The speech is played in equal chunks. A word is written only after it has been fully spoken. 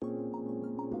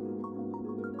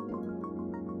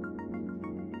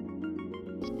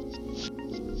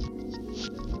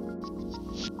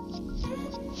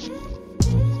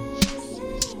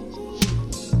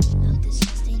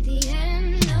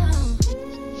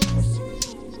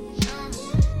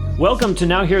Welcome to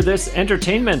Now Hear This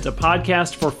Entertainment, a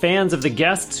podcast for fans of the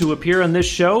guests who appear on this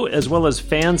show, as well as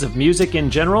fans of music in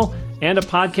general, and a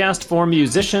podcast for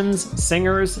musicians,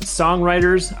 singers,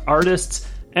 songwriters, artists,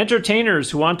 entertainers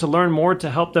who want to learn more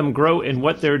to help them grow in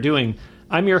what they're doing.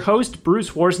 I'm your host, Bruce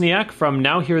Wozniak from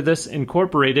Now Hear This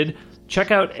Incorporated.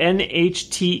 Check out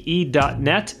NHTE.net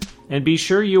and be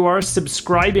sure you are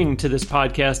subscribing to this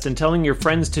podcast and telling your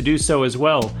friends to do so as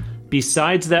well.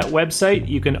 Besides that website,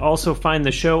 you can also find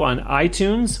the show on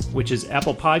iTunes, which is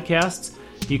Apple Podcasts.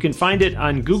 You can find it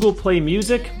on Google Play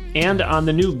Music and on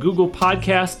the new Google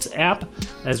Podcasts app,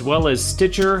 as well as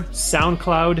Stitcher,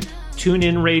 SoundCloud,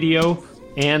 TuneIn Radio,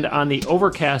 and on the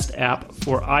Overcast app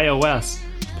for iOS.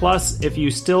 Plus, if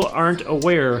you still aren't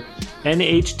aware,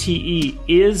 NHTE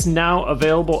is now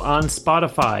available on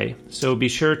Spotify, so be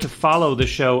sure to follow the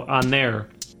show on there.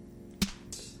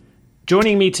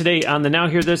 Joining me today on the Now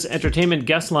Hear This Entertainment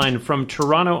guest line from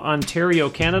Toronto, Ontario,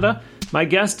 Canada, my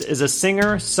guest is a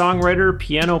singer, songwriter,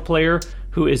 piano player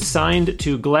who is signed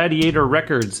to Gladiator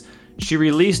Records. She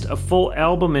released a full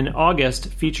album in August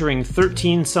featuring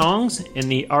 13 songs in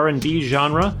the R&B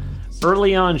genre.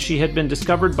 Early on, she had been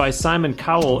discovered by Simon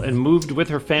Cowell and moved with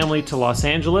her family to Los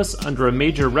Angeles under a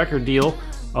major record deal,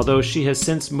 although she has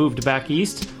since moved back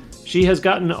east. She has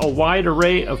gotten a wide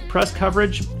array of press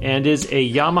coverage and is a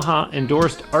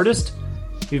Yamaha-endorsed artist.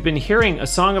 You've been hearing a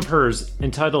song of hers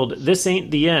entitled This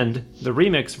Ain't the End, the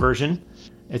remix version.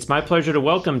 It's my pleasure to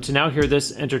welcome to Now Hear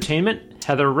This Entertainment,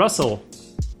 Heather Russell.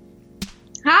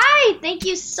 Hi, thank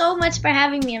you so much for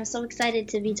having me. I'm so excited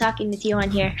to be talking with you on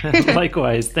here.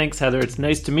 Likewise. Thanks, Heather. It's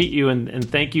nice to meet you,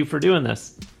 and thank you for doing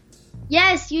this.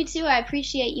 Yes, you too. I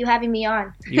appreciate you having me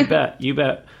on. You bet. You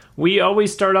bet. We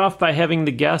always start off by having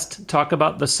the guest talk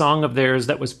about the song of theirs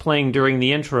that was playing during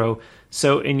the intro.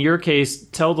 So in your case,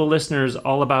 tell the listeners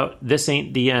all about This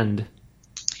Ain't the End.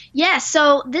 Yeah,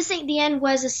 so This Ain't the End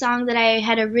was a song that I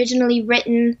had originally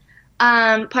written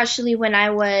partially when I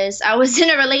was in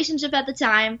a relationship at the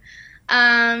time.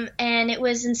 And it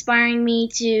was inspiring me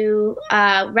to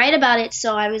write about it.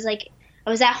 So I was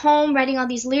at home writing all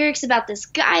these lyrics about this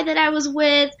guy that I was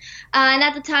with. And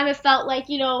at the time it felt like,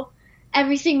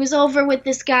 everything was over with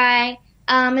this guy.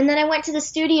 And then I went to the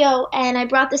studio and I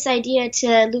brought this idea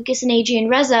to Lucas and Adrian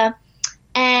Reza.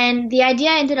 And the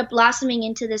idea ended up blossoming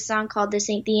into this song called This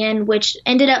Ain't the End, which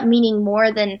ended up meaning more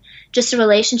than just a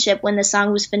relationship. When the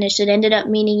song was finished, it ended up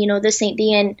meaning, this ain't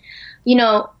the end.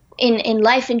 In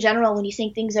life in general, when you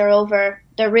think things are over,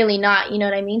 they're really not, you know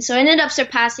what I mean? So it ended up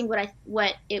surpassing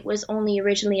what it was only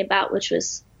originally about, which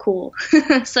was cool.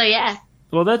 So yeah.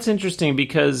 Well, that's interesting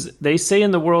because they say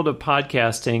in the world of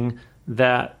podcasting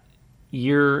that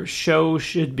your show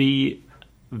should be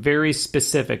very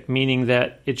specific, meaning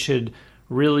that it should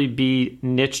really be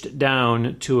niched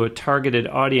down to a targeted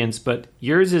audience. But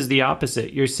yours is the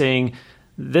opposite. You're saying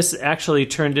this actually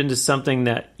turned into something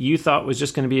that you thought was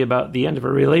just going to be about the end of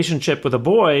a relationship with a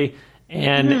boy,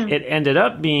 and it ended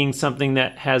up being something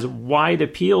that has wide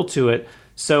appeal to it.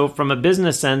 So from a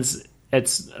business sense,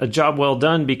 it's a job well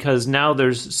done because now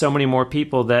there's so many more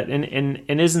people that,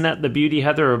 and isn't that the beauty,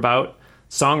 Heather, about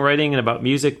songwriting and about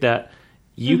music, that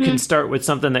you can start with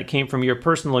something that came from your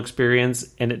personal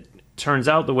experience and it turns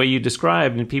out the way you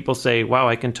described and people say, wow,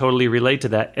 I can totally relate to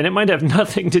that. And it might have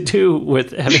nothing to do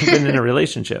with having been in a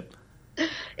relationship.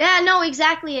 Yeah, no,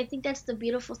 exactly. I think that's the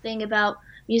beautiful thing about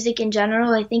music in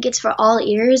general. I think it's for all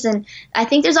ears, and I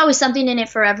think there's always something in it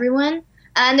for everyone.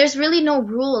 And there's really no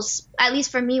rules, at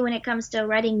least for me, when it comes to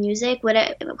writing music.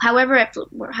 However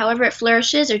it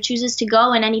flourishes or chooses to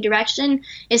go in any direction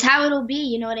is how it'll be,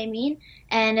 you know what I mean?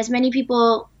 And as many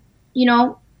people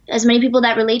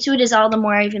that relate to it is all the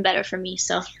more even better for me.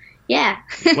 So, yeah.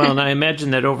 Well, and I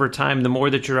imagine that over time, the more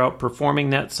that you're out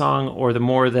performing that song or the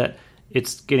more that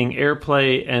it's getting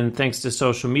airplay, and thanks to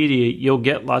social media, you'll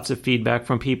get lots of feedback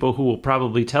from people who will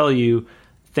probably tell you,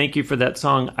 thank you for that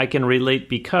song, I can relate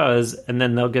because, and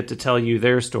then they'll get to tell you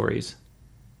their stories.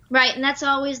 Right, and that's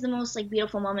always the most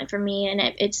beautiful moment for me, and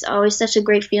it's always such a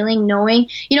great feeling knowing,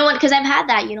 because I've had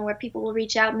that, where people will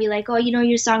reach out and be like, oh,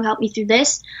 your song helped me through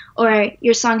this, or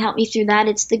your song helped me through that.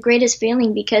 It's the greatest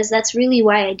feeling because that's really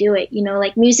why I do it,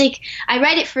 music, I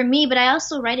write it for me, but I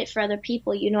also write it for other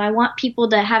people, I want people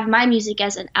to have my music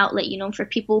as an outlet, for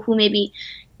people who maybe,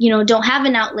 don't have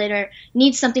an outlet or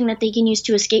need something that they can use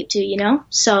to escape to,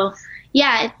 So,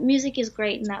 yeah, music is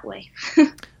great in that way.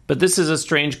 But this is a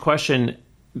strange question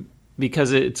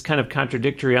because it's kind of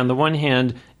contradictory. On the one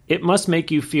hand, it must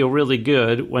make you feel really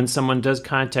good when someone does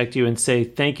contact you and say,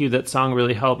 thank you, that song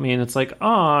really helped me. And it's like,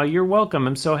 oh, you're welcome.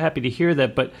 I'm so happy to hear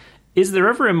that. But Is there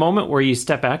ever a moment where you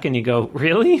step back and you go,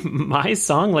 really? My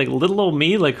song, like little old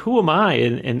me, like who am I?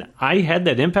 And I had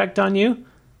that impact on you?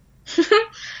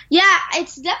 Yeah,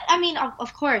 I mean,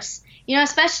 of course,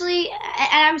 especially, and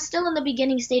I'm still in the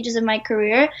beginning stages of my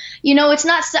career. It's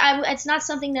not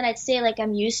something that I'd say like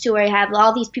I'm used to, where I have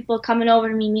all these people coming over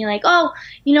to me and be like, oh,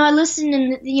 I listen,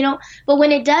 and but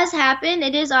when it does happen,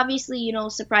 it is obviously,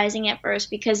 surprising at first,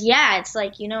 because yeah, it's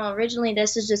like, originally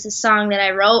this was just a song that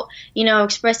I wrote,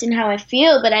 expressing how I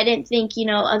feel, but I didn't think,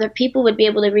 other people would be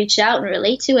able to reach out and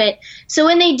relate to it. So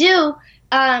when they do,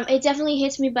 it definitely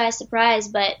hits me by surprise,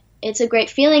 but it's a great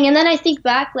feeling. And then I think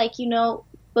back, like,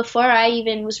 before I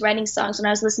even was writing songs, when I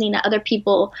was listening to other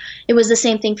people, it was the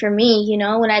same thing for me.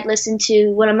 When I'd listen to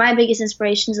one of my biggest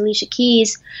inspirations, Alicia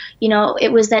Keys,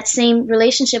 it was that same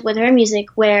relationship with her music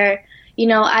where,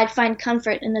 I'd find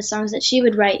comfort in the songs that she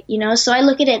would write, So I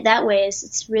look at it that way.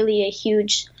 It's really a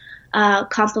huge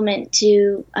compliment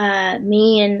to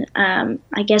me and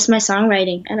I guess my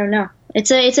songwriting. I don't know.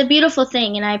 It's a beautiful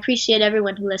thing, and I appreciate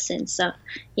everyone who listens. So,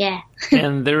 yeah.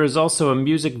 And there is also a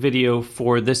music video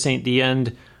for This Ain't the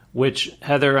End, which,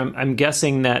 Heather, I'm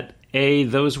guessing that, A,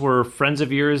 those were friends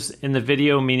of yours in the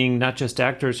video, meaning not just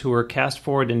actors who were cast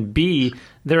for it, and B,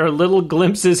 there are little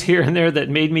glimpses here and there that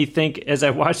made me think, as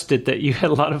I watched it, that you had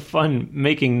a lot of fun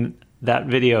making that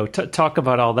video. Talk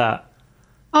about all that.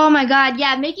 Oh my God,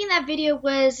 yeah, making that video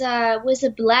was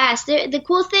a blast. The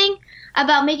cool thing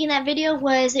about making that video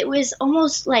was it was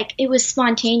almost like it was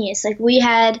spontaneous. Like we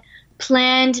had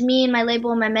planned, me and my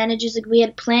label and my managers, like we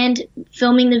had planned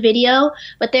filming the video,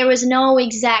 but there was no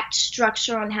exact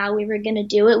structure on how we were going to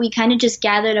do it. We kind of just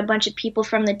gathered a bunch of people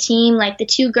from the team, like the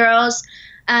two girls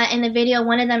in the video.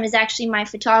 One of them is actually my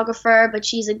photographer, but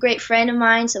she's a great friend of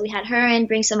mine, so we had her in,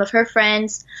 bring some of her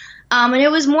friends. And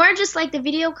it was more just like the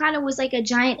video kind of was like a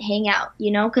giant hangout,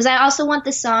 because I also want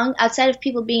the song, outside of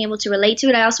people being able to relate to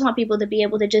it, I also want people to be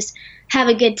able to just have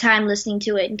a good time listening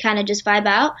to it and kind of just vibe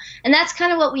out. And that's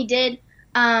kind of what we did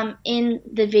in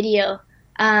the video.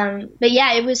 But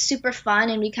yeah, it was super fun,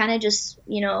 and we kind of just,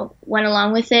 went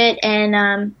along with it.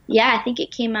 And yeah, I think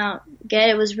it came out good.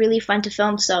 It was really fun to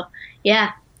film. So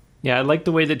yeah. Yeah, I like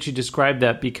the way that you described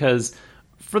that, because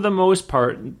for the most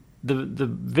part, the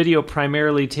video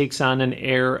primarily takes on an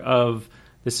air of,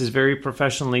 this is very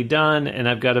professionally done, and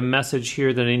I've got a message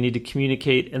here that I need to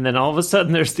communicate. And then all of a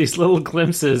sudden there's these little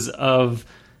glimpses of,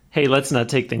 hey, let's not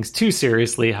take things too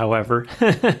seriously, however.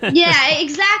 Yeah,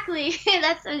 exactly.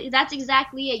 That's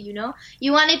exactly it,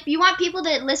 You want people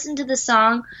to listen to the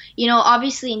song,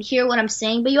 obviously, and hear what I'm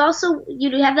saying, but you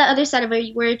have that other side of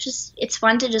it where it's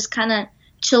fun to just kind of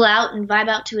chill out and vibe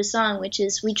out to a song, which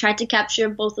is, we tried to capture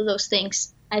both of those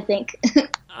things, I think.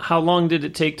 How long did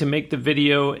it take to make the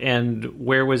video, and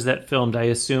where was that filmed? I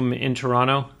assume in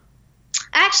Toronto?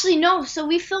 Actually, no. So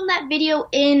we filmed that video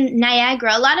in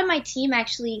Niagara. A lot of my team,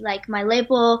 actually, like my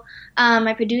label,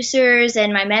 my producers,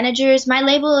 and my managers, my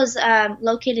label is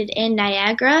located in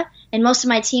Niagara, and most of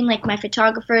my team, like my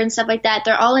photographer and stuff like that,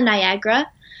 they're all in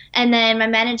Niagara. And then my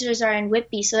managers are in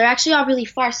Whitby, so they're actually all really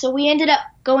far. So we ended up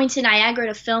going to Niagara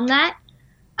to film that.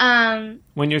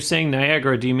 When you're saying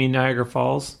Niagara, do you mean Niagara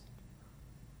Falls?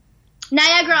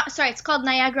 Niagara, sorry, it's called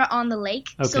Niagara on the Lake.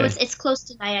 Okay. So it's close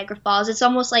to Niagara Falls. It's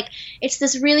almost like, it's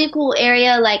this really cool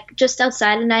area, like just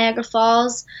outside of Niagara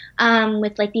Falls,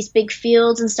 with like these big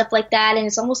fields and stuff like that. And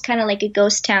it's almost kind of like a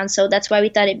ghost town. So that's why we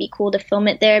thought it'd be cool to film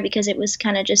it there, because it was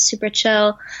kind of just super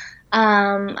chill,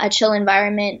 a chill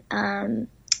environment.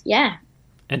 Yeah.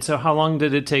 And so how long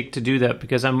did it take to do that?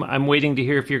 Because I'm waiting to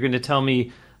hear if you're going to tell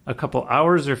me a couple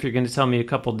hours or if you're going to tell me a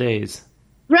couple days.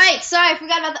 Right. Sorry, I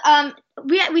forgot about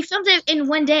the, we filmed it in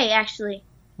one day, actually.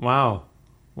 Wow.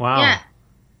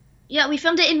 Yeah, we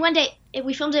filmed it in one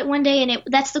day. And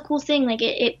that's the cool thing. Like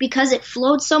it because it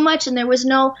flowed so much, and there was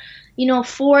no,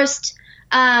 forced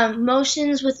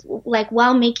motions with like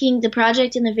while making the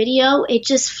project in the video. It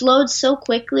just flowed so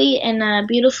quickly and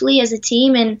beautifully as a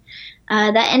team, and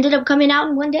that ended up coming out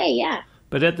in one day. Yeah.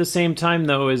 But at the same time,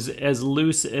 though, as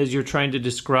loose as you're trying to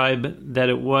describe that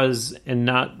it was, and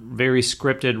not very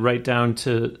scripted right down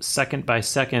to second by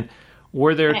second,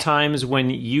 were there times when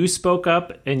you spoke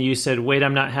up and you said, wait,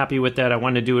 I'm not happy with that, I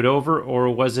want to do it over? Or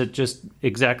was it just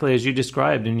exactly as you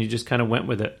described and you just kind of went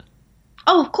with it?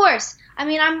 Oh, of course. I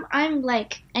mean, I'm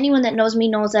like, anyone that knows me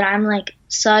knows that I'm like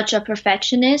such a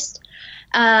perfectionist.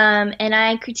 And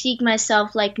I critique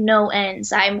myself like no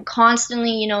ends. I'm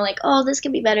constantly, like, oh, this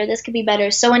could be better, this could be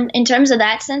better. So in terms of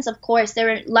that sense, of course, there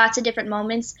were lots of different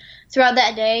moments throughout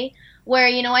that day where,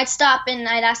 I'd stop and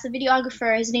I'd ask the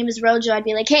videographer, his name is Rojo, I'd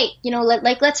be like, hey,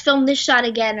 let's film this shot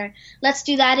again, or let's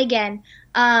do that again.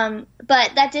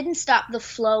 But that didn't stop the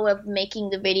flow of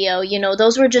making the video. You know,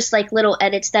 those were just like little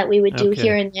edits that we would do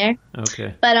here and there.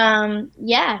 Okay. But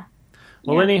yeah.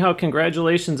 Well, anyhow,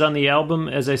 congratulations on the album.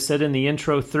 As I said in the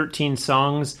intro, 13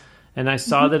 songs, and I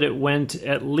saw that it went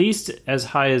at least as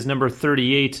high as number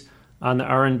 38 on the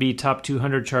R&B Top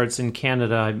 200 charts in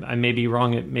Canada. I may be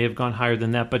wrong. It may have gone higher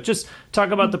than that. But just talk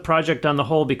about the project on the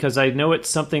whole, because I know it's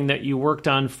something that you worked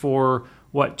on for,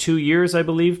 2 years, I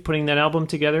believe, putting that album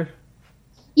together?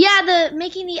 Yeah,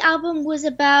 making the album was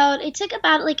it took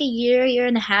about like a year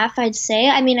and a half, I'd say.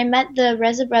 I mean, I met the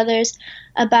Reza brothers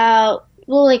about,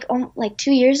 like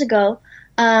 2 years ago.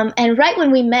 And right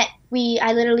when we met,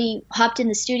 I literally hopped in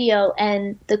the studio,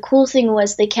 and the cool thing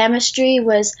was the chemistry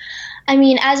was, I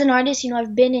mean, as an artist, you know,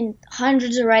 I've been in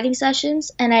hundreds of writing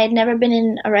sessions, and I had never been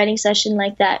in a writing session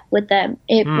like that with them.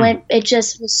 It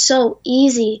just was so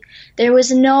easy.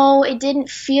 It didn't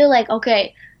feel like,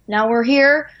 okay, now we're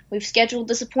here, we've scheduled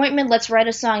this appointment, let's write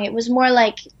a song. It was more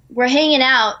like we're hanging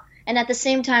out, and at the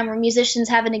same time, we're musicians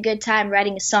having a good time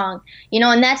writing a song, you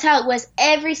know, and that's how it was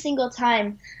every single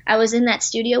time I was in that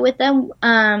studio with them.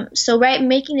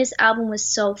 Making this album was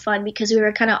so fun because we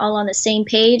were kind of all on the same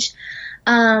page,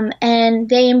 and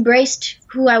they embraced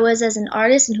who I was as an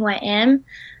artist and who I am.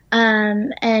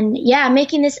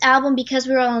 Making this album because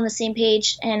we were all on the same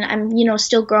page, and I'm, you know,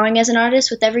 still growing as an artist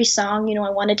with every song. You know,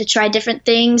 I wanted to try different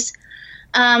things,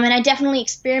 and I definitely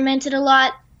experimented a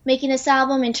lot making this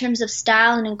album in terms of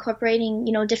style and incorporating,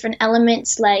 you know, different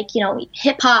elements like, you know,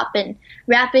 hip hop and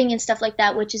rapping and stuff like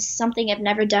that, which is something I've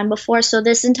never done before. So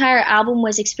this entire album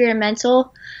was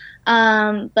experimental,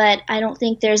 but I don't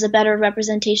think there's a better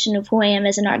representation of who I am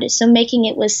as an artist. So making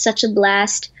it was such a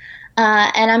blast,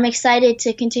 and I'm excited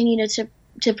to continue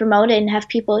to promote it and have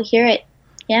people hear it.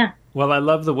 Yeah. Well, I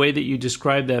love the way that you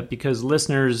describe that, because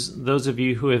listeners, those of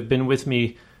you who have been with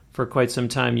me for quite some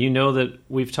time, you know that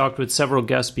we've talked with several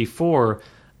guests before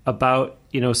about,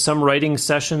 you know, some writing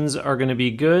sessions are going to be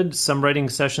good, some writing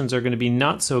sessions are going to be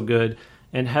not so good.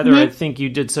 And Heather, I think you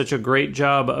did such a great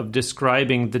job of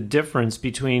describing the difference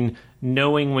between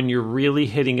knowing when you're really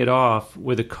hitting it off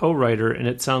with a co-writer, and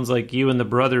it sounds like you and the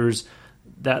brothers,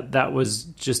 that was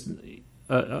just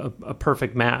a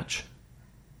perfect match.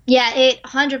 Yeah, it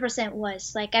 100%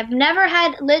 was. Like, I've never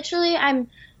had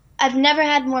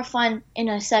more fun in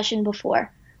a session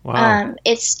before. Wow.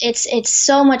 It's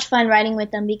so much fun writing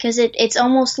with them because it's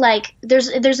almost like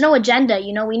there's no agenda,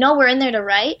 you know. We know we're in there to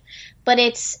write, but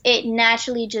it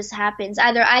naturally just happens.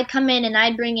 Either I'd come in and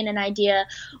I'd bring in an idea,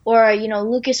 or, you know,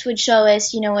 Lucas would show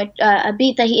us, you know, a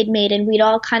beat that he had made, and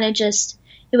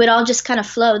it would all just kind of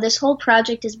flow. This whole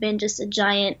project has been just a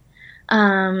giant,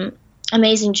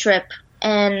 amazing trip,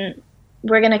 and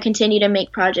we're going to continue to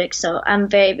make projects, so I'm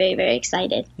very, very, very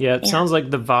excited. Yeah, it sounds like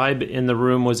the vibe in the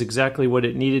room was exactly what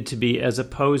it needed to be, as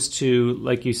opposed to,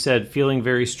 like you said, feeling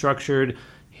very structured.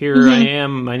 Here I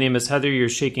am, my name is Heather, you're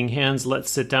shaking hands,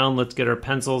 let's sit down, let's get our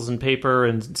pencils and paper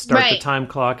and start the time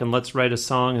clock and let's write a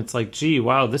song. It's like, gee,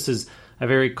 wow, this is a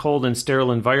very cold and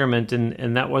sterile environment,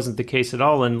 and that wasn't the case at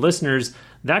all. And listeners,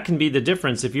 that can be the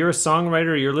difference. If you're a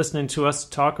songwriter, you're listening to us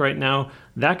talk right now,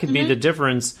 that could be the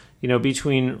difference, you know,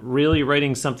 between really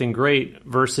writing something great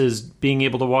versus being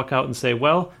able to walk out and say,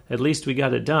 well, at least we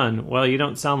got it done. Well, you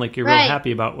don't sound like you're real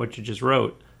happy about what you just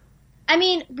wrote. I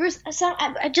mean, Bruce,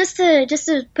 just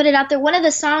to put it out there, one of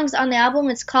the songs on the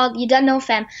album, it's called You Done Know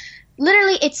Fam.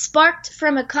 Literally, it sparked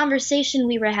from a conversation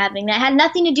we were having that had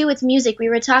nothing to do with music. We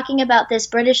were talking about this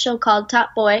British show called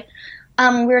Top Boy.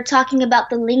 We were talking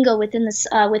about the lingo within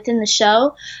the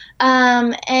show,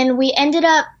 and we ended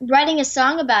up writing a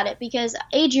song about it because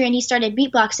Adrian, he started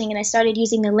beatboxing, and I started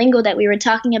using the lingo that we were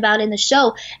talking about in the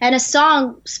show, and a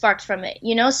song sparked from it.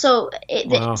 You know, so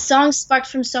the song sparked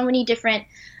from so many different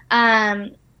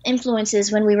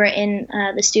influences when we were in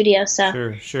the studio.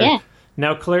 So sure. Yeah.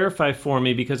 Now clarify for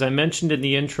me, because I mentioned in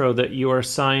the intro that you are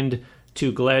signed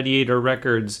to Gladiator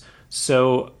Records.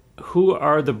 So who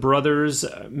are the brothers?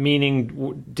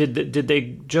 Meaning, did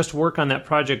they just work on that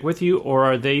project with you, or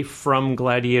are they from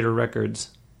Gladiator Records?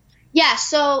 Yeah,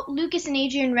 so Lucas and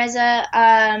Adrian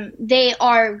Reza, they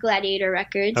are Gladiator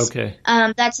Records. Okay.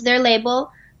 That's their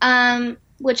label,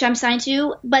 which I'm signed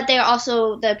to, but they're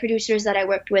also the producers that I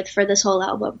worked with for this whole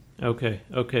album. Okay.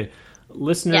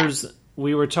 Listeners,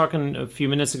 we were talking a few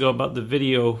minutes ago about the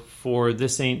video for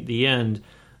This Ain't the End.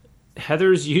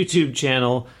 Heather's YouTube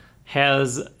channel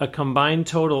has a combined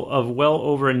total of well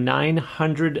over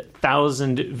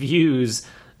 900,000 views.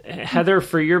 Heather,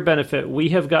 for your benefit, we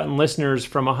have gotten listeners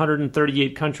from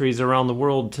 138 countries around the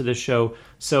world to this show.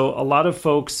 So a lot of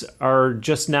folks are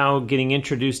just now getting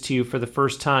introduced to you for the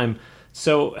first time.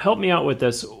 So help me out with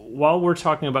this. While we're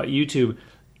talking about YouTube,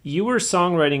 you were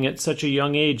songwriting at such a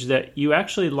young age that you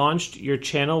actually launched your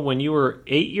channel when you were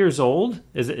 8 years old.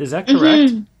 Is that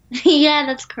correct? Yeah,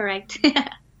 that's correct.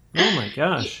 Oh my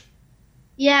gosh.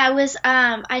 Yeah, it was,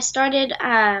 I started,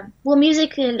 well,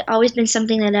 music had always been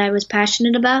something that I was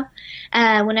passionate about.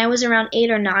 When I was around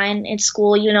 8 or 9 in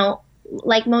school, you know,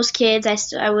 like most kids,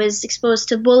 I was exposed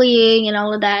to bullying and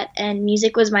all of that, and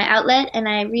music was my outlet. And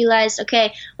I realized,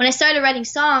 okay, when I started writing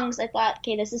songs, I thought,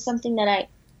 okay, this is something that I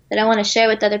want to share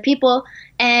with other people.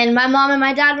 And my mom and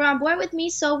my dad were on board with me,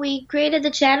 so we created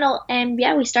the channel, and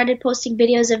yeah, we started posting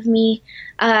videos of me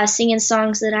singing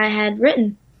songs that I had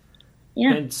written.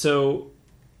 Yeah. And so,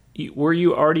 were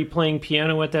you already playing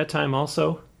piano at that time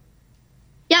also?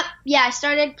 Yep. Yeah, I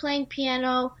started playing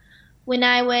piano when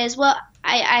I was, well,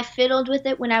 I fiddled with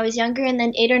it when I was younger, and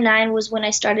then 8 or 9 was when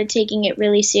I started taking it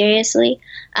really seriously,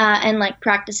 and like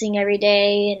practicing every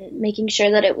day and making sure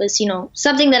that it was, you know,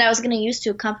 something that I was going to use to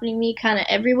accompany me kind of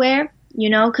everywhere, you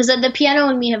know, because the piano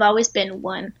and me have always been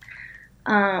one.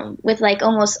 With like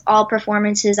almost all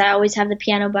performances, I always have the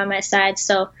piano by my side.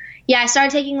 So yeah, I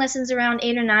started taking lessons around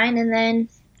 8 or 9, and then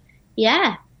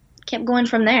yeah, kept going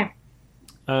from there.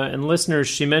 And listeners,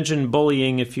 she mentioned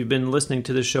bullying. If you've been listening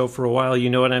to the show for a while, you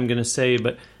know what I'm going to say.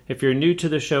 But if you're new to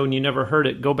the show and you never heard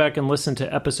it, go back and listen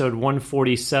to episode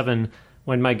 147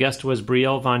 when my guest was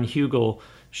Brielle Von Hugel.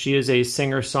 She is a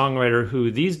singer-songwriter who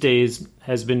these days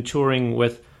has been touring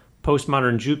with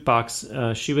Postmodern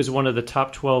Jukebox. She was one of the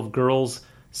top 12 girls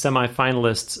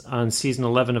semifinalists on season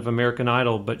 11 of American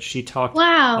Idol. But she talked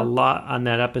a lot on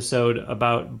that episode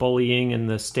about bullying and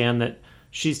the stand that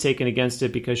she's taken against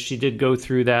it, because she did go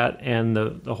through that, and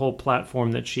the whole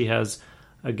platform that she has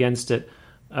against it.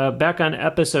 Back on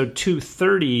episode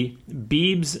 230,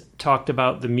 Beebs talked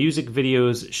about the music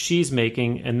videos she's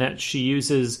making, and that she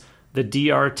uses the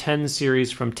DR10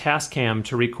 series from Tascam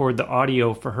to record the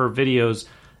audio for her videos.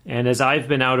 And as I've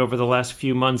been out over the last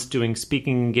few months doing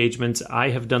speaking engagements, I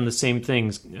have done the same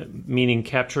things, meaning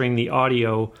capturing the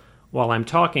audio while I'm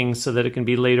talking so that it can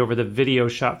be laid over the video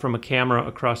shot from a camera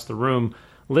across the room.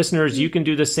 Listeners, you can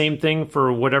do the same thing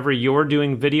for whatever you're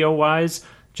doing video-wise.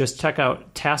 Just check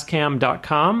out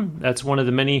Tascam.com. That's one of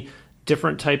the many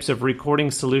different types of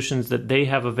recording solutions that they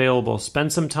have available.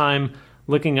 Spend some time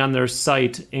looking on their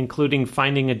site, including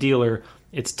finding a dealer.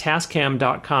 It's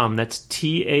Tascam.com. That's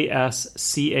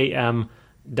Tascam.com.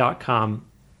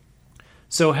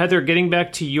 So, Heather, getting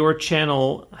back to your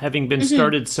channel, having been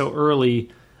started so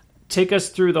early, take us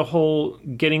through the whole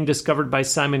getting discovered by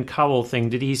Simon Cowell thing.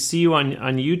 Did he see you on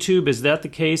YouTube? Is that the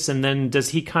case? And then does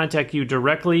he contact you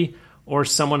directly, or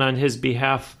someone on his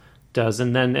behalf does?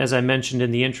 And then, as I mentioned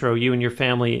in the intro, you and your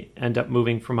family end up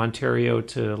moving from Ontario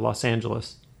to Los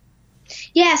Angeles.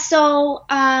 Yeah, so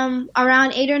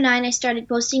around 8 or 9, I started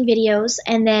posting videos,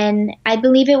 and then I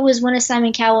believe it was one of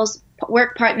Simon Cowell's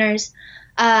work partners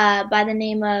by the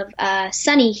name of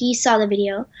Sonny. He saw the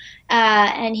video,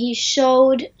 and he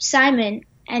showed Simon,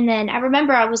 and then I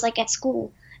remember I was like at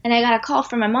school, and I got a call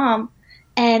from my mom,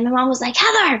 and my mom was like,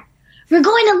 Heather, we're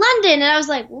going to London. And I was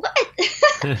like, what?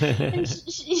 And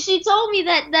she told me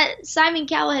that Simon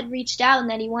Cowell had reached out and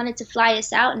that he wanted to fly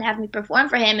us out and have me perform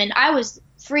for him, and I was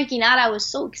freaking out. I was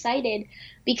so excited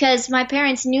because my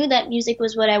parents knew that music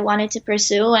was what I wanted to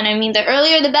pursue, and I mean, the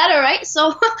earlier the better, right?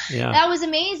 So yeah. That was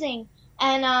amazing.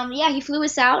 And yeah, he flew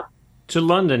us out to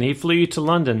London. He flew you to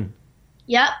London.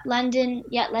 Yep, London.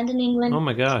 Yeah, London, England. Oh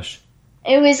my gosh,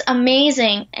 it was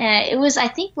amazing. It was, I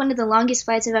think, one of the longest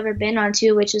flights I've ever been on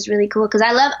too, which was really cool because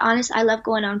I love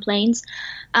going on planes,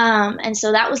 and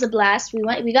so that was a blast.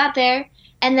 We got there.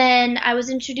 And then I was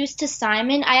introduced to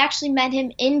Simon. I actually met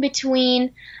him in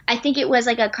between. I think it was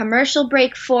like a commercial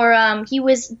break for. He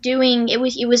was doing. It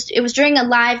was during a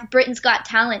live Britain's Got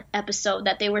Talent episode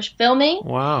that they were filming.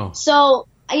 Wow. So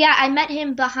yeah, I met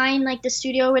him behind like the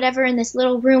studio or whatever in this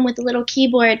little room with a little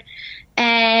keyboard,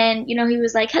 and you know he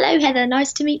was like, "Hello, Heather,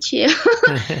 nice to meet you."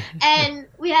 And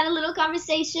we had a little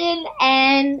conversation,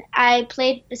 and I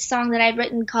played a song that I'd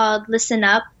written called "Listen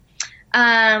Up."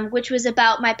 Which was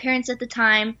about my parents at the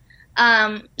time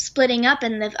splitting up,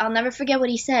 and I'll never forget what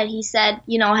he said. He said,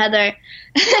 you know, Heather,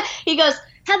 he goes,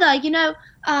 Heather, you know,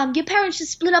 your parents should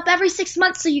split up every 6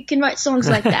 months so you can write songs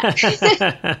like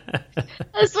that.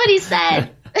 That's what he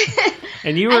said.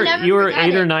 And you were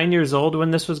 8 or 9 years old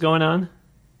when this was going on?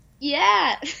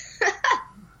 Yeah.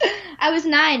 I was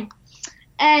 9.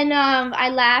 And I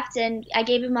laughed, and I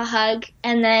gave him a hug,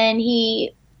 and then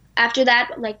after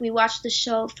that, like, we watched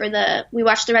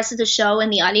the rest of the show in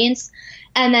the audience,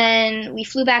 and then we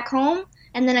flew back home,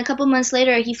 and then a couple months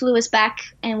later he flew us back,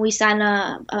 and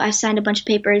I signed a bunch of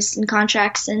papers and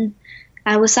contracts, and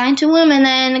I was signed to him, and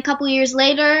then a couple years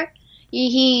later,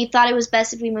 he thought it was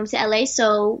best if we moved to LA,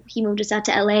 so he moved us out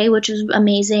to LA, which was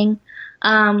amazing.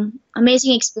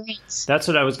 Amazing experience. That's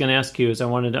what I was going to ask you, is I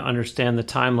wanted to understand the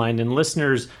timeline. And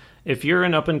listeners, if you're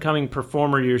an up-and-coming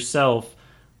performer yourself,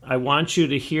 I want you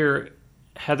to hear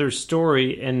Heather's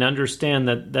story and understand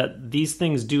that these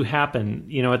things do happen.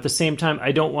 You know, at the same time,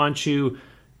 I don't want you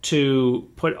to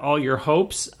put all your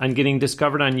hopes on getting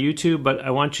discovered on YouTube, but I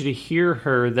want you to hear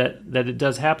her that it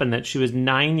does happen, that she was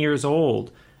 9 years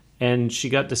old and she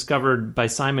got discovered by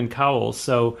Simon Cowell.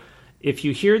 So if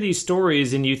you hear these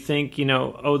stories and you think, you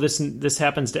know, oh, this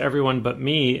happens to everyone but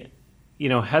me, you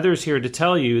know, Heather's here to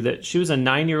tell you that she was a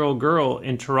 9-year-old girl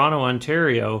in Toronto,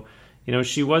 Ontario. You know,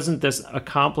 she wasn't this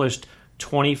accomplished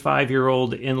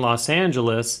 25-year-old in Los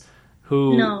Angeles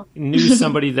who knew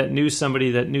somebody that knew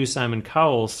somebody that knew Simon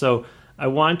Cowell. So I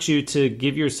want you to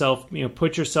give yourself, you know,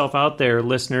 put yourself out there,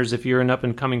 listeners, if you're an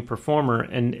up-and-coming performer,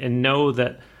 and know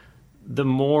that the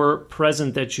more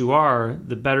present that you are,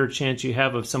 the better chance you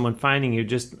have of someone finding you.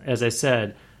 Just as I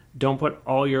said, don't put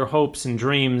all your hopes and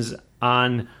dreams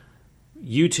on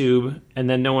YouTube and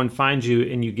then no one finds you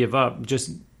and you give up.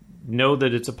 Just know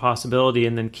that it's a possibility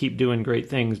and then keep doing great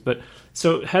things. But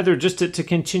so Heather, just to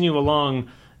continue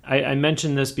along, I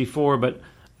mentioned this before, but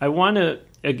I want to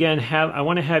again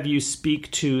have you speak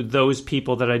to those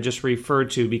people that I just referred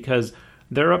to, because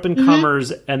they're up and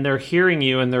comers and they're hearing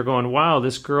you and they're going, wow,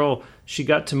 this girl, she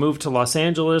got to move to Los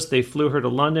Angeles. They flew her to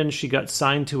London. She got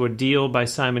signed to a deal by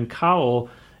Simon Cowell.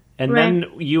 And then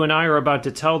you and I are about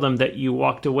to tell them that you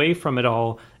walked away from it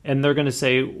all. And they're going to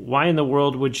say, why in the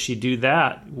world would she do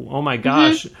that? Oh my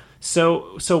gosh.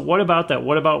 So what about that?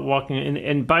 What about walking?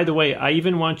 And by the way, I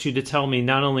even want you to tell me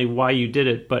not only why you did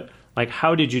it, but like,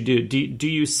 how did you do it? Do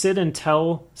you sit and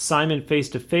tell Simon face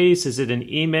to face? Is it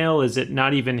an email? Is it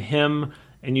not even him?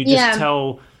 And you just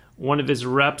tell one of his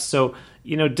reps? So,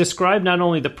 you know, describe not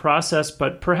only the process,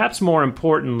 but perhaps more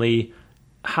importantly,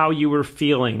 how you were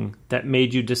feeling that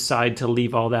made you decide to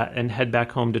leave all that and head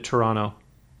back home to Toronto.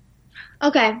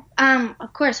 Okay.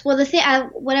 Of course. Well,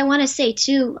 what I want to say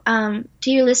too, to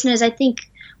your listeners, I think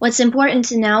what's important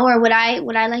to know, or what I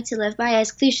like to live by,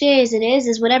 as cliche as it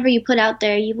is whatever you put out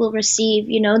there, you will receive.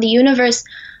 You know, the universe.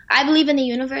 I believe in the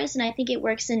universe, and I think it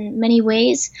works in many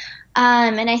ways.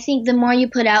 And I think the more you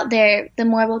put out there, the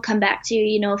more will come back to you,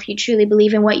 you know, if you truly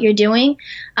believe in what you're doing.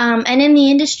 And in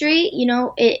the industry, you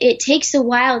know, it takes a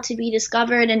while to be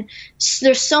discovered, and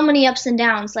there's so many ups and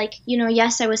downs. Like, you know,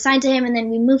 yes, I was signed to him and then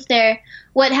we moved there.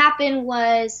 What happened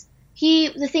was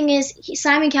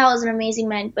Simon Cowell is an amazing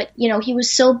man, but, you know, he was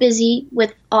so busy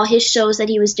with all his shows that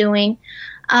he was doing.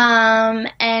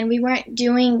 And we weren't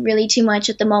doing really too much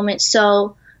at the moment.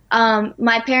 So,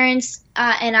 my parents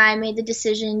and I made the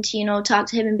decision to, you know, talk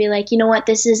to him and be like, you know what,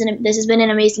 this has been an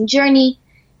amazing journey,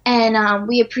 and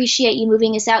we appreciate you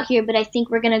moving us out here, but I think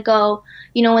we're going to go,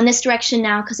 you know, in this direction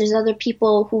now, because there's other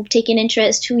people who've taken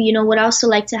interest who, you know, would also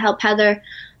like to help Heather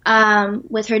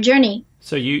with her journey.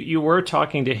 So you were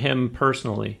talking to him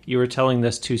personally. You were telling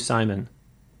this to Simon.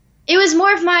 It was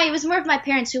more of my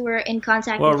parents who were in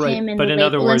contact with him and the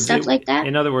label and stuff like that.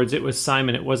 In other words, it was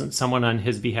Simon. It wasn't someone on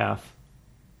his behalf.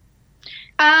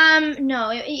 No,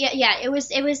 it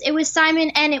was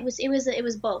Simon, and it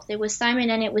was both. It was Simon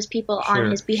and it was people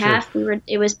on his behalf. Sure.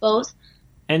 It was both.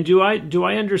 And do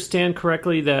I understand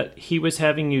correctly that he was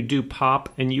having you do pop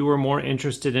and you were more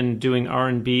interested in doing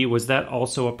R&B? Was that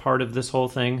also a part of this whole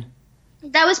thing?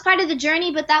 That was part of the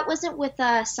journey, but that wasn't with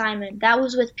Simon. That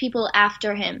was with people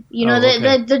after him. You know,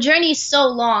 the journey is so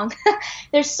long.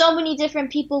 There's so many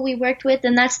different people we worked with,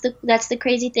 and that's the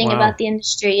crazy thing about the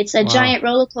industry. It's a giant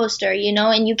roller coaster, you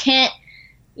know, and you can't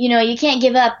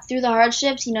give up through the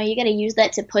hardships. You know, you got to use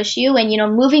that to push you. And, you know,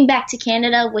 moving back to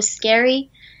Canada was scary,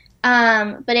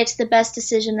 but it's the best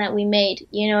decision that we made.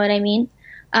 You know what I mean?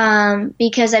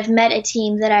 Because I've met a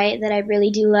team that I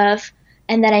really do love,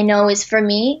 and that I know is for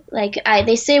me. Like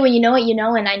they say, when you know what you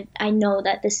know, and I know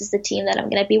that this is the team that I'm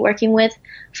going to be working with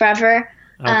forever.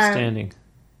 Outstanding.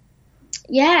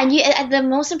 Yeah, and the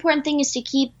most important thing is to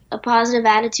keep a positive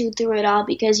attitude through it all,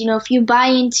 because, you know, if you buy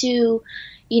into,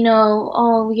 you know,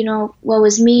 oh, you know, what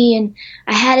was me, and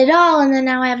I had it all, and then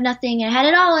now I have nothing, and I had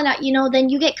it all, and you know, then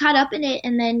you get caught up in it,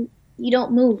 and then you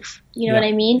don't move. You know what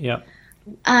I mean?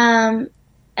 Yeah.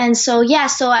 And so,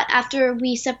 so after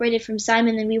we separated from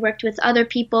Simon, then we worked with other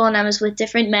people, and I was with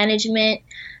different management.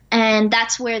 And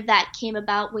that's where that came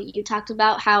about, what you talked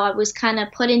about, how I was kind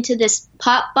of put into this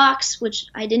pop box, which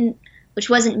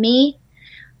wasn't me.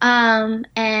 And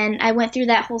I went through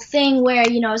that whole thing where,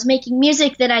 you know, I was making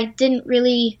music that I didn't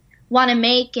really want to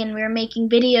make, and we were making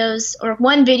videos, or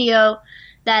one video,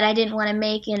 that I didn't want to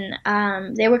make,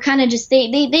 and they were kind of just they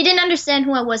didn't understand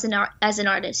who I was as an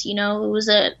artist. You know, it was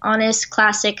an honest,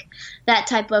 classic, that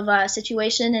type of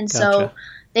situation, and Gotcha. so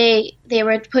they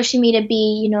were pushing me to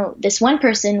be, you know, this one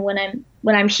person when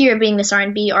I'm here being this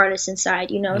R&B artist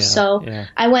inside. You know, so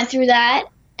I went through that.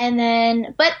 And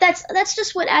then, but that's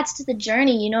just what adds to the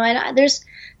journey, you know.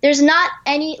 There's not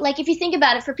any, like, if you think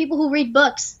about it, for people who read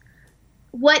books,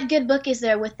 what good book is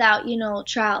there without, you know,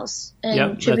 trials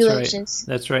and tribulations?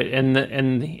 That's right.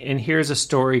 And here's a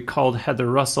story called Heather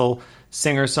Russell,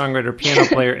 singer, songwriter, piano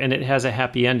player, and it has a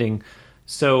happy ending.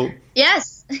 So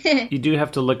yes, you do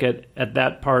have to look at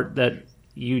that part, that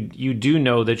you do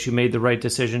know that you made the right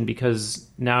decision, because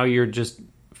now you're just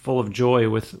full of joy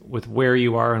with where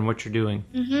you are and what you're doing.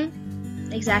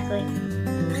 Mm-hmm. Exactly.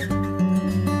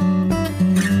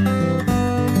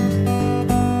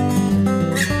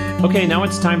 Okay, now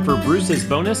it's time for Bruce's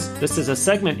Bonus. This is a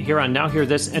segment here on Now Hear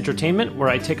This Entertainment where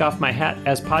I take off my hat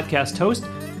as podcast host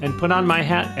and put on my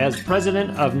hat as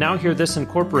president of Now Hear This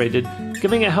Incorporated,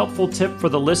 giving a helpful tip for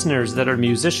the listeners that are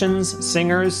musicians,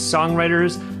 singers,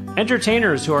 songwriters,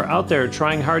 entertainers who are out there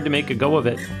trying hard to make a go of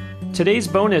it. Today's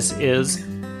bonus is: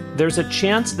 there's a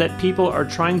chance that people are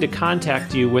trying to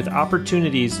contact you with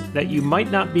opportunities that you might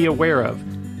not be aware of.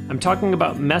 I'm talking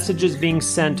about messages being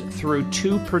sent through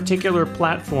two particular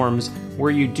platforms where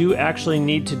you do actually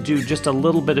need to do just a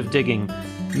little bit of digging.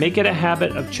 Make it a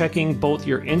habit of checking both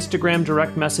your Instagram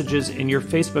direct messages and your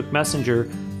Facebook Messenger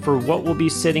for what will be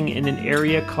sitting in an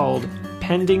area called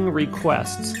pending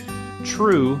requests.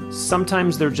 True,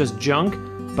 sometimes they're just junk,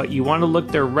 but you want to look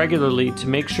there regularly to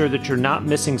make sure that you're not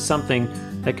missing something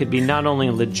that could be not only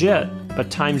legit,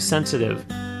 but time sensitive.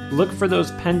 Look for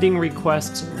those pending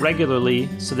requests regularly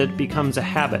so that it becomes a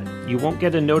habit. You won't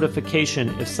get a notification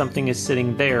if something is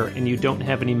sitting there and you don't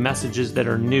have any messages that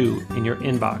are new in your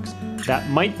inbox. That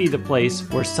might be the place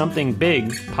where something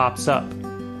big pops up.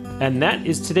 And that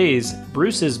is today's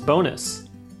Bruce's Bonus.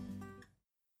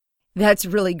 That's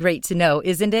really great to know,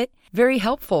 isn't it? Very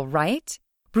helpful, right?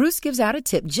 Bruce gives out a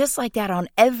tip just like that on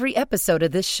every episode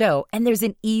of this show, and there's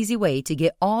an easy way to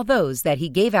get all those that he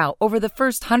gave out over the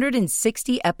first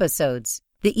 160 episodes.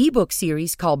 The ebook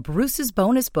series called Bruce's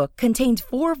Bonus Book contains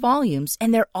 4 volumes,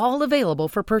 and they're all available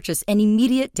for purchase and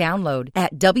immediate download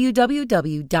at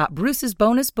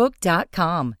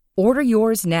www.brucesbonusbook.com. Order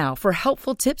yours now for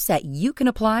helpful tips that you can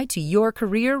apply to your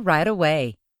career right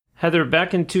away. Heather,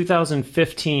 back in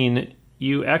 2015,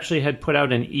 you actually had put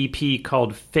out an EP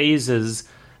called Phases,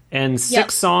 and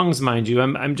 6 songs, mind you.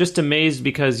 I'm just amazed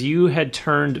because you had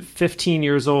turned 15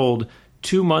 years old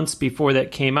 2 months before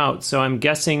that came out. So I'm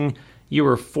guessing you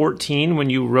were 14 when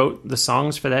you wrote the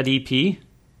songs for that EP?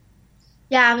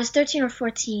 Yeah, I was 13 or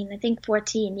 14. I think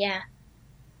 14, yeah.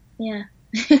 Yeah.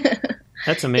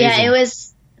 That's amazing. Yeah, it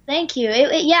was, thank you.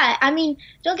 Yeah, I mean,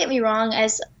 don't get me wrong.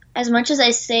 As much as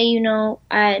I say, you know,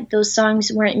 those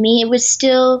songs weren't me, it was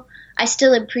still... I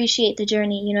still appreciate the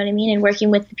journey, you know what I mean, and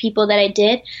working with the people that I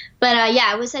did. But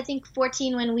yeah, it was, I think,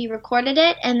 14 when we recorded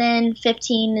it, and then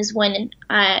 15 is when it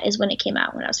came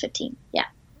out, when I was 15. Yeah.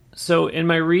 So in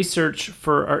my research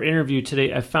for our interview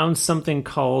today, I found something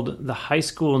called the High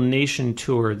School Nation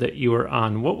Tour that you were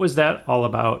on. What was that all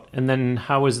about? And then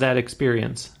how was that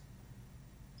experience?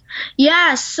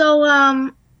 Yeah,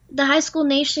 so the High School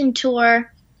Nation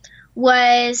Tour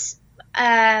was...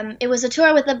 it was a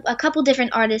tour with a couple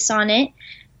different artists on it,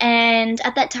 and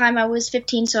at that time I was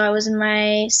 15, so I was in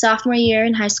my sophomore year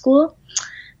in high school,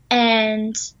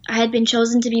 and I had been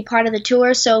chosen to be part of the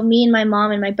tour. So me and my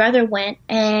mom and my brother went,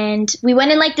 and we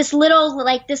went in like this little,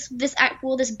 like this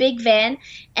big van,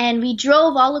 and we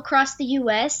drove all across the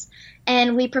U.S.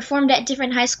 and we performed at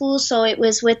different high schools. So it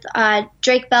was with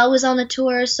Drake Bell was on the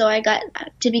tour, so I got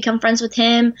to become friends with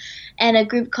him, and a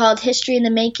group called History in the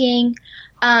Making.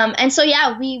 And so,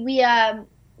 yeah, we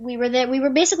were there. We were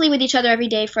basically with each other every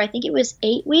day for, I think it was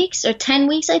 8 weeks or 10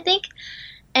 weeks, I think.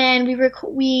 And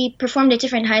we performed at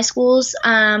different high schools,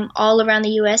 all around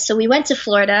the U.S. So we went to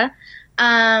Florida.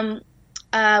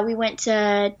 We went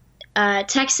to,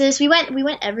 Texas. We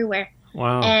went everywhere.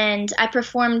 Wow. And I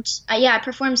performed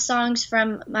songs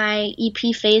from my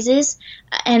EP Phases.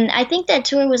 And I think that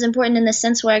tour was important in the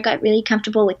sense where I got really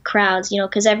comfortable with crowds, you know,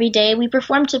 because every day we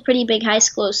performed to pretty big high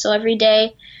schools. So every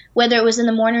day, whether it was in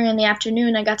the morning or in the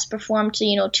afternoon, I got to perform to,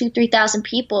 2,000-3,000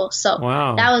 people. So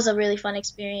wow. That was a really fun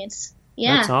experience.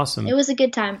 Yeah. That's awesome. It was a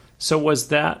good time. So was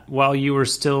that while you were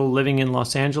still living in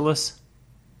Los Angeles?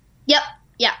 Yep.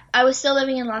 Yeah, I was still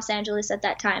living in Los Angeles at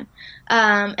that time.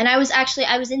 And I was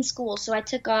in school, so I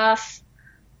took off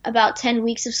about 10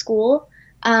 weeks of school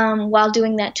while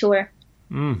doing that tour.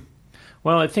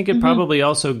 Well, I think it probably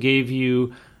also gave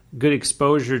you good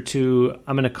exposure to,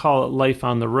 I'm going to call it life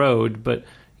on the road, but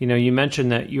you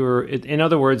mentioned that in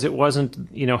other words, it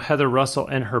wasn't, Heather Russell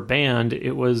and her band,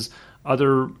 it was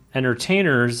other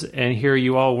entertainers, and here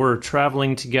you all were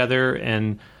traveling together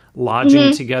and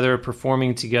lodging together,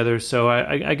 performing together. So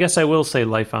I guess I will say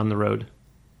life on the road.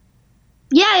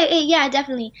 Yeah,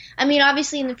 definitely. I mean,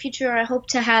 obviously in the future, I hope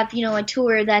to have, a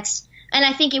tour that's, and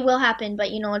I think it will happen, but,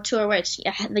 a tour where it's,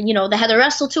 the Heather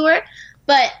Russell tour.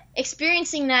 But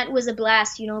experiencing that was a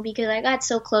blast, because I got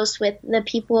so close with the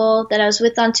people that I was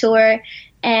with on tour,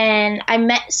 and I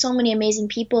met so many amazing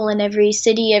people in every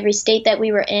city, every state that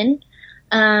we were in.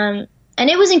 And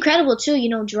it was incredible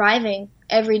too, driving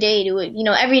every day to,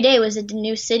 every day was a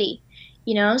new city,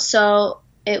 so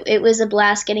it was a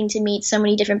blast getting to meet so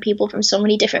many different people from so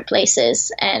many different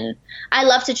places. And I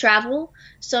love to travel.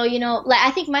 So,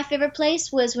 I think my favorite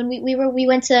place was when we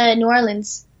went to New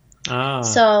Orleans.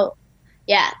 So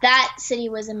yeah, that city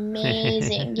was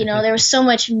amazing. There was so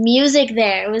much music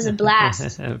there. It was a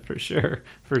blast. For sure.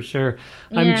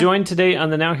 Yeah. I'm joined today on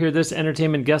the Now Hear This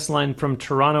Entertainment guest line from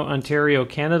Toronto, Ontario,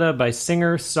 Canada by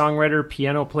singer, songwriter,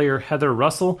 piano player Heather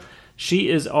Russell. She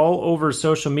is all over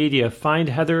social media. Find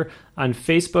Heather on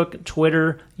Facebook,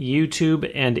 Twitter,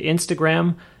 YouTube, and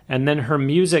Instagram. And then her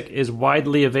music is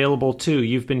widely available too.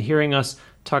 You've been hearing us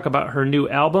talk about her new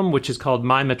album, which is called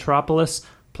My Metropolis,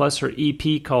 plus her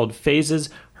EP called Phases.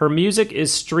 Her music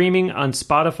is streaming on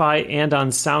Spotify and on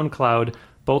SoundCloud,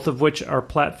 both of which are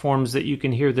platforms that you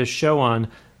can hear this show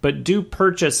on. But do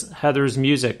purchase Heather's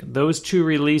music. Those two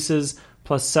releases,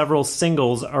 plus several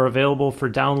singles, are available for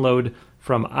download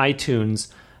from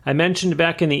iTunes. I mentioned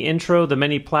back in the intro the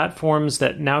many platforms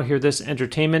that Now Hear This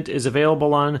Entertainment is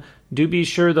available on. Do be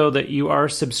sure, though, that you are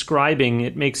subscribing.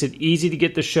 It makes it easy to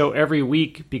get the show every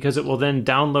week because it will then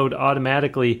download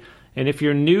automatically. And if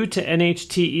you're new to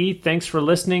NHTE, thanks for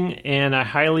listening, and I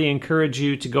highly encourage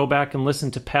you to go back and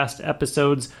listen to past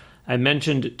episodes. I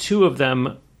mentioned 2 of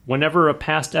them. Whenever a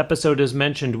past episode is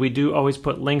mentioned, we do always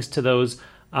put links to those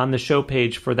on the show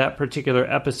page for that particular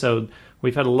episode.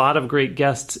 We've had a lot of great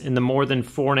guests in the more than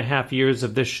 4.5 years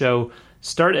of this show.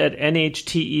 Start at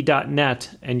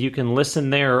nhte.net, and you can listen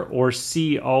there or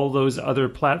see all those other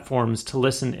platforms to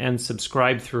listen and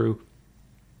subscribe through.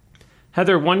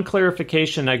 Heather, one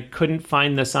clarification, I couldn't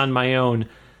find this on my own.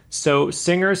 So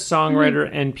singer, songwriter,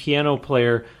 and piano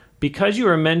player, because you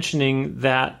were mentioning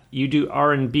that you do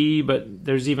R&B, but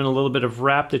there's even a little bit of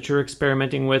rap that you're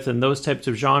experimenting with and those types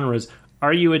of genres,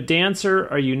 are you a dancer?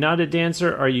 Are you not a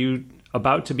dancer? Are you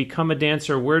about to become a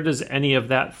dancer? Where does any of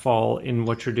that fall in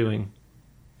what you're doing?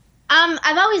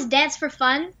 I've always danced for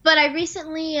fun, but I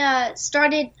recently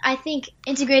started, I think,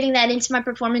 integrating that into my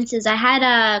performances. I had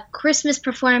a Christmas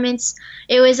performance.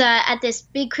 It was at this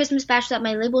big Christmas bash that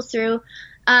my label threw.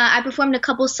 I performed a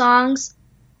couple songs.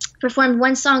 Performed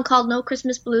one song called No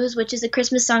Christmas Blues, which is a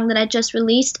Christmas song that I just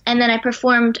released. And then I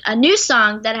performed a new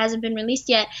song that hasn't been released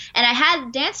yet. And I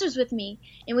had dancers with me,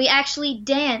 and we actually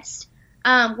danced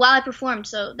while I performed.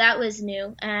 So that was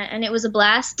new, and it was a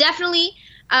blast. Definitely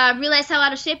realized how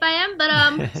out of shape I am, but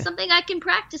something I can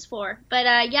practice for.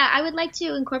 But yeah, I would like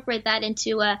to incorporate that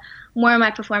into more of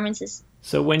my performances.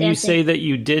 So when you say that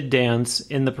you did dance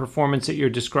in the performance that you're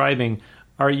describing,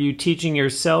 are you teaching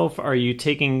yourself? Are you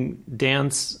taking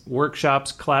dance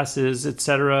workshops, classes,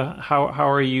 etc.? How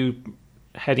are you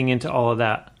heading into all of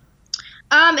that?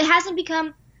 It hasn't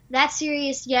become that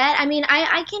serious yet. I mean,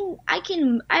 I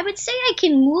would say I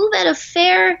can move at a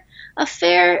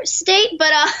fair state,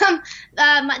 but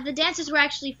the dancers were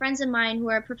actually friends of mine who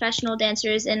are professional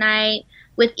dancers, and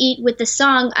with the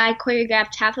song I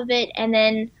choreographed half of it, and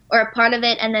then or a part of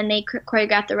it, and then they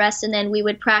choreographed the rest, and then we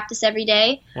would practice every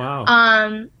day. Wow.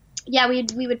 Yeah,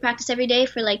 we would practice every day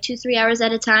for like 2-3 hours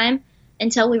at a time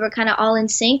until we were kind of all in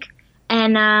sync.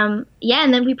 And yeah,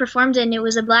 and then we performed it, and it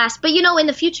was a blast. But in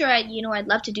the future, I'd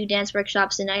love to do dance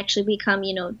workshops and actually become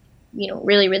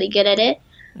really, really good at it.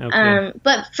 Okay.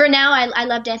 But for now, I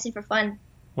love dancing for fun.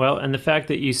 Well, and the fact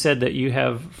that you said that you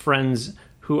have friends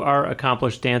who are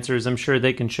accomplished dancers, I'm sure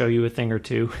they can show you a thing or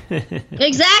two.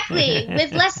 Exactly,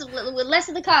 with less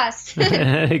of the cost.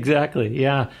 Exactly,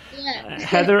 yeah.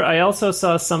 Heather, I also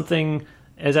saw something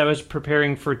as I was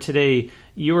preparing for today.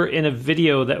 You were in a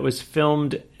video that was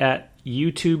filmed at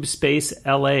YouTube Space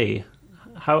LA.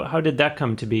 How did that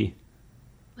come to be?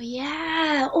 Oh,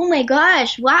 yeah. Oh my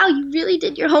gosh. Wow, you really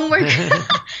did your homework.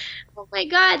 Oh my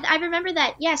God, I remember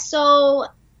that. Yeah, so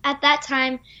at that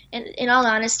time, in all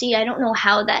honesty, I don't know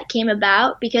how that came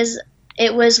about because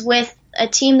it was with a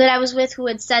team that I was with who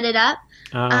had set it up.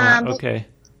 Okay.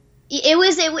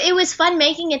 It was fun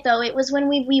making it though. It was when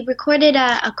we recorded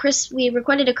a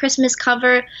Christmas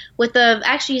cover with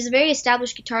actually he's a very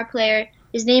established guitar player.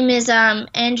 His name is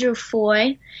Andrew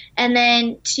Foy, and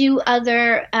then two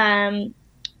other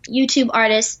YouTube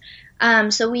artists.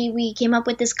 So we came up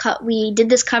with we did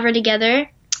this cover together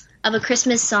of a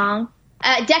Christmas song,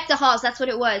 Deck the Halls. That's what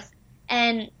it was,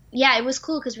 and yeah, it was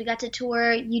cool because we got to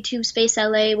tour YouTube Space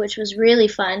LA, which was really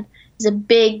fun. It's a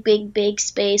big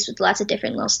space with lots of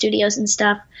different little studios and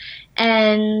stuff.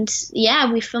 And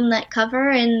yeah, we filmed that cover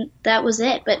and that was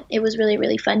it. But it was really,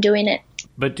 really fun doing it.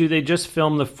 But do they just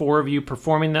film the four of you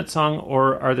performing that song,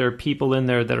 or are there people in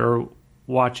there that are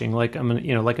watching, like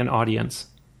like an audience?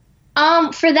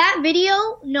 For that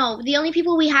video, no. The only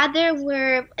people we had there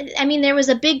there was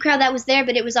a big crowd that was there,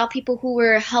 but it was all people who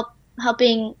were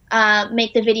helping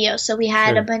make the video. So we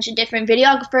had a bunch of different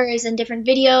videographers and different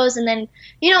videos, and then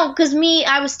because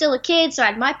I was still a kid, so I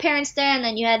had my parents there, and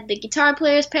then you had the guitar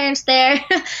player's parents there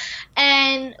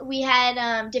and we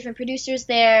had different producers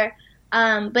there,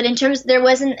 but in terms, there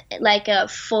wasn't like a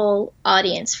full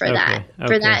audience for that.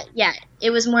 Yeah, it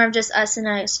was more of just us in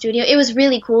a studio. It was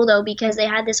really cool though, because they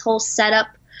had this whole setup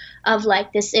of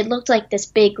like this, it looked like this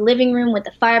big living room with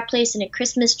a fireplace and a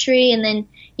Christmas tree, and then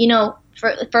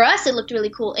for us, it looked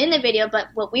really cool in the video, but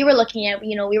what we were looking at,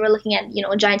 we were looking at,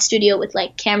 a giant studio with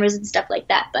like cameras and stuff like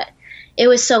that. But it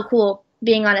was so cool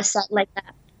being on a set like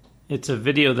that. It's a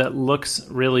video that looks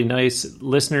really nice.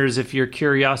 Listeners, if your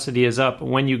curiosity is up,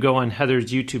 when you go on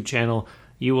Heather's YouTube channel,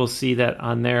 you will see that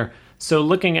on there. So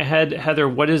looking ahead, Heather,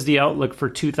 what is the outlook for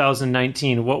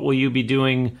 2019? What will you be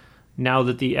doing now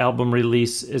that the album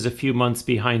release is a few months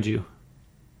behind you?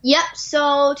 Yep,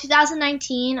 so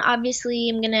 2019,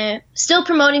 obviously I'm still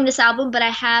promoting this album, but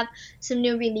I have some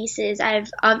new releases.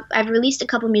 I've released a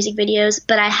couple music videos,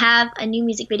 but I have a new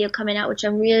music video coming out, which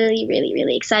I'm really, really,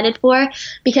 really excited for,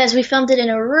 because we filmed it in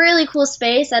a really cool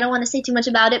space. I don't want to say too much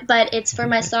about it, but it's for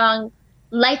my song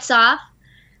Lights Off.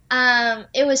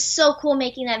 It was so cool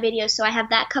making that video, so I have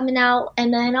that coming out,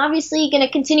 and then obviously going to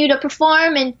continue to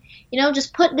perform and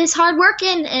just put this hard work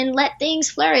in and let things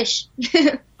flourish.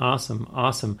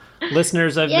 Awesome.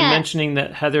 Listeners, I've been mentioning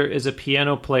that Heather is a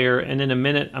piano player, and in a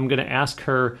minute I'm going to ask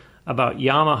her about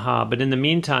Yamaha. But in the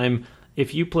meantime,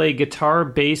 if you play guitar,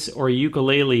 bass, or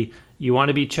ukulele, you want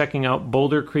to be checking out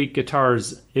Boulder Creek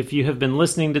Guitars. If you have been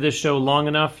listening to this show long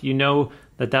enough, you know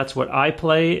that that's what I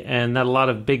play, and that a lot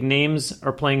of big names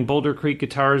are playing Boulder Creek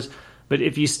guitars. But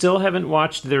if you still haven't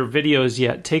watched their videos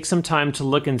yet, take some time to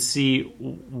look and see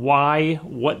why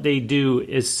what they do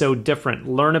is so different.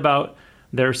 Learn about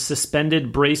their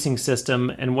suspended bracing system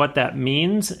and what that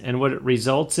means and what it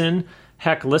results in.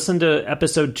 Heck, listen to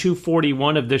episode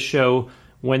 241 of this show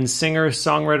when singer,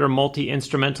 songwriter,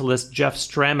 multi-instrumentalist Jeff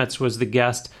Stramitz was the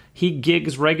guest. He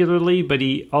gigs regularly, but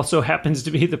he also happens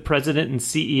to be the president and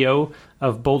CEO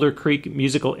of Boulder Creek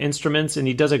Musical Instruments, and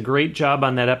he does a great job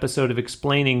on that episode of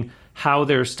explaining how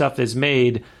their stuff is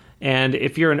made. And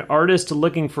if you're an artist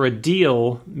looking for a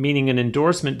deal, meaning an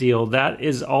endorsement deal, that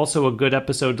is also a good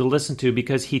episode to listen to,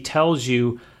 because he tells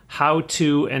you how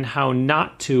to and how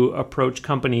not to approach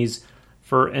companies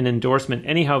for an endorsement.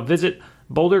 Anyhow, visit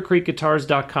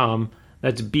BoulderCreekGuitars.com.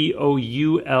 That's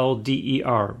BOULDER,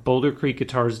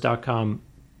 BoulderCreekGuitars.com.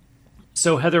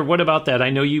 So Heather, what about that? I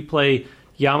know you play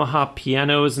Yamaha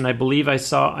pianos, and I believe I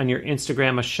saw on your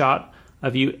Instagram a shot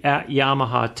of you at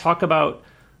Yamaha. Talk about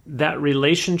that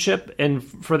relationship, and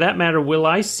for that matter, will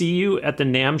I see you at the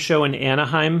NAMM show in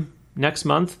Anaheim next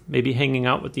month, maybe hanging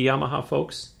out with the Yamaha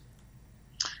folks?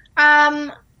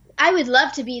 I would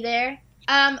love to be there.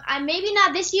 I maybe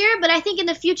not this year, but I think in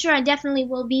the future I definitely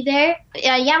will be there.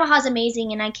 Yamaha's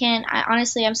amazing, and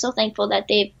I'm so thankful that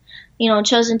they've,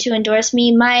 chosen to endorse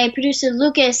me. My producer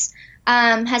Lucas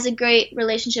has a great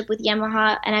relationship with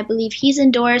Yamaha, and I believe he's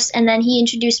endorsed, and then he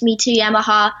introduced me to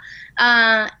Yamaha,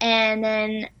 and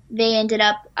then they ended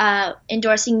up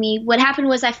endorsing me. What happened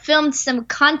was I filmed some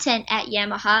content at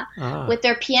Yamaha with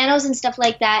their pianos and stuff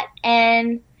like that,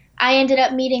 and I ended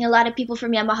up meeting a lot of people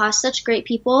from Yamaha, such great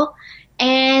people,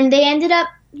 and they ended up,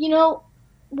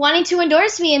 wanting to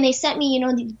endorse me, and they sent me,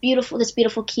 this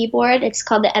beautiful keyboard. It's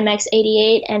called the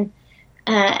MX88,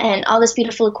 and all this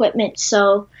beautiful equipment.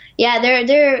 So yeah,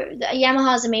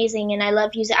 Yamaha is amazing, and I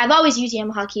love using. I've always used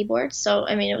Yamaha keyboards, so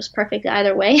it was perfect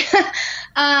either way.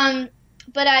 I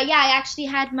actually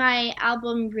had my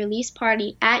album release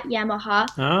party at Yamaha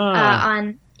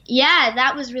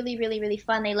that was really, really, really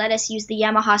fun. They let us use the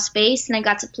Yamaha space, and I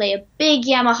got to play a big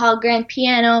Yamaha grand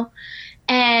piano,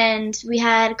 and we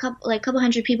had a couple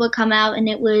hundred people come out, and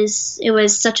it was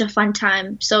such a fun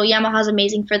time. So Yamaha's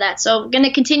amazing for that. So we're going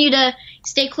to continue to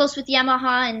stay close with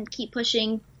Yamaha and keep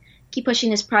pushing keep pushing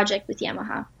this project with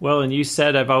Yamaha. Well, and you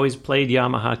said I've always played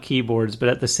Yamaha keyboards, but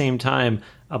at the same time,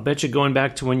 I'll bet you going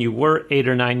back to when you were 8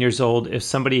 or 9 years old, if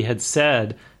somebody had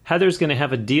said, Heather's going to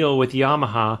have a deal with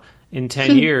Yamaha in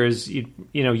 10 years, you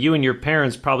and your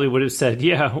parents probably would have said,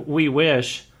 yeah, we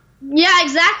wish. Yeah,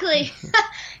 exactly.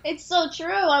 It's so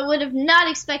true. I would have not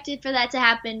expected for that to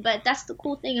happen, but that's the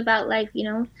cool thing about life,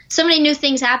 So many new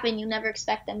things happen, you never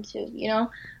expect them to,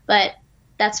 but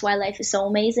that's why life is so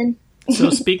amazing.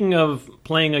 So speaking of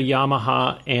playing a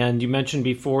Yamaha, and you mentioned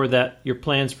before that your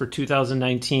plans for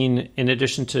 2019, in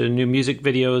addition to new music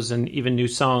videos and even new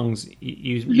songs,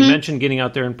 you mentioned getting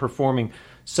out there and performing.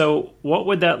 So what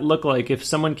would that look like if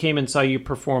someone came and saw you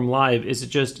perform live? Is it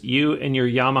just you and your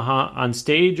Yamaha on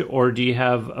stage, or do you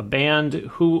have a band?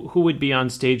 Who would be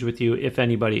on stage with you, if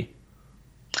anybody?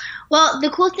 Well, the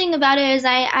cool thing about it is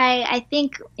I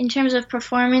think in terms of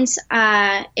performance,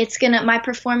 my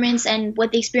performance and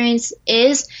what the experience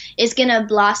is gonna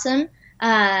blossom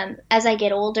as I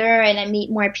get older and I meet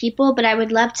more people. But I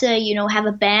would love to, have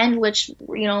a band, which,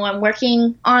 I'm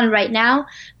working on right now.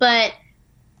 But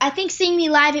I think seeing me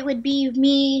live, it would be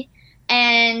me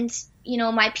and,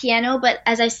 my piano. But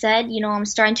as I said, I'm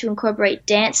starting to incorporate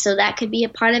dance, so that could be a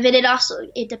part of it.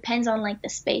 It depends on like the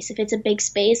space. If it's a big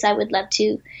space, I would love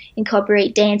to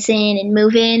incorporate dancing and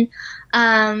moving.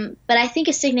 But I think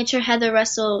a signature Heather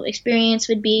Russell experience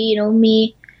would be,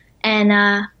 me and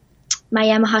my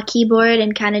Yamaha keyboard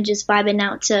and kind of just vibing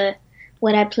out to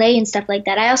what I play and stuff like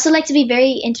that. I also like to be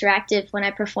very interactive when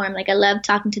I perform. Like I love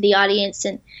talking to the audience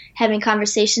and having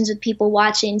conversations with people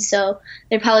watching. So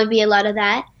there'd probably be a lot of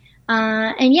that.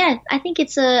 And yeah, I think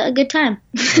it's a good time.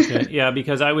 Okay. Yeah,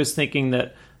 because I was thinking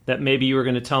that maybe you were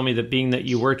going to tell me that being that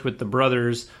you worked with the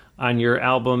brothers on your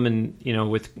album and,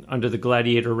 with under the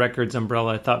Gladiator Records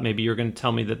umbrella, I thought maybe you were going to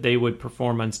tell me that they would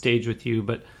perform on stage with you,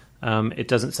 but it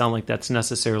doesn't sound like that's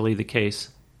necessarily the case.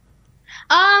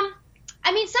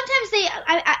 I mean, sometimes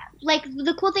I like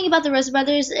the cool thing about the Russ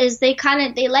Brothers is they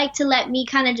like to let me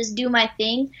kind of just do my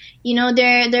thing.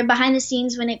 They're behind the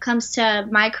scenes when it comes to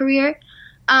my career.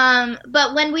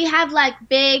 But when we have like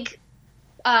big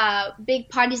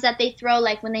parties that they throw,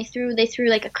 like when they threw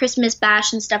like a Christmas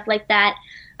bash and stuff like that,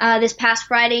 this past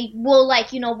Friday,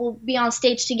 we'll be on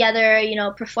stage together,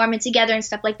 performing together and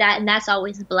stuff like that. And that's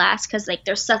always a blast because like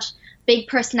there's such big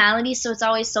personalities, so it's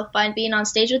always so fun being on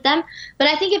stage with them. But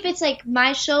I think if it's like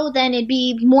my show, then they'd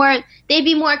be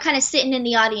more kind of sitting in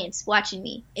the audience watching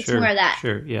me. It's more of that.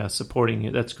 Sure, yeah, supporting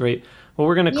you. That's great. Well,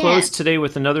 we're going to close today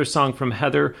with another song from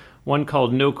Heather, one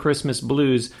called No Christmas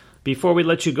Blues. Before we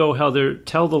let you go, Heather,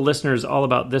 tell the listeners all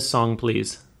about this song,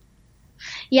 please.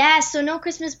 Yeah, so No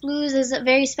Christmas Blues is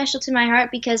very special to my heart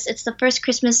because it's the first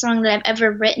Christmas song that I've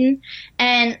ever written.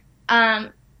 And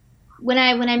when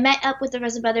I met up with the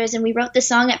Russell Brothers and we wrote this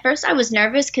song, at first I was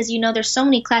nervous because, there's so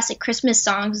many classic Christmas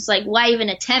songs. It's like, why even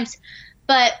attempt?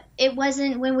 But it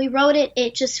wasn't, when we wrote it,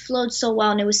 it just flowed so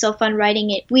well and it was so fun writing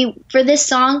it. For this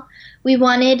song, we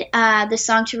wanted the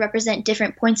song to represent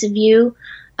different points of view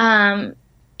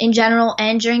in general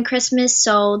and during Christmas.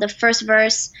 So the first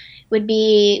verse would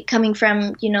be coming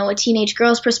from, a teenage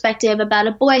girl's perspective about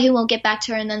a boy who won't get back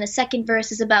to her. And then the second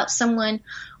verse is about someone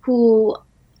who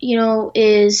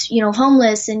is,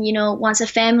 homeless and, wants a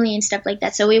family and stuff like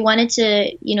that. So we wanted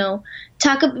to,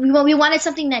 we wanted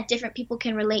something that different people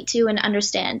can relate to and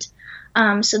understand.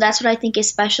 So that's what I think is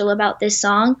special about this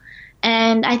song.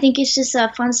 And I think it's just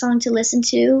a fun song to listen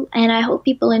to, and I hope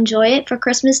people enjoy it for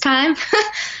Christmas time.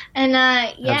 And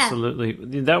yeah.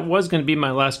 Absolutely. That was going to be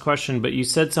my last question, but you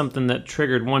said something that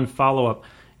triggered one follow-up.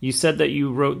 You said that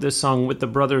you wrote this song with the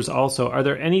brothers also. Are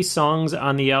there any songs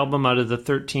on the album out of the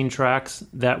 13 tracks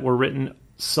that were written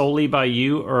solely by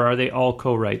you, or are they all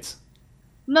co-writes?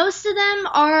 Most of them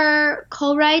are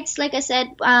co-writes. Like I said,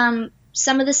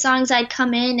 some of the songs I'd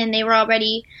come in and they were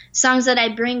already songs that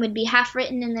I'd bring would be half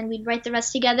written and then we'd write the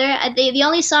rest together. The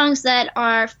only songs that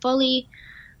are fully,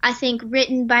 I think,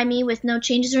 written by me with no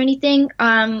changes or anything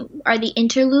are the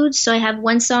interludes. So I have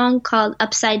one song called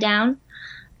Upside Down.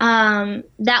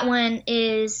 That one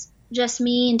is just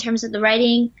me in terms of the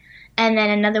writing, and then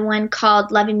another one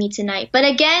called Loving Me Tonight. But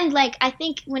again, like I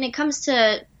think when it comes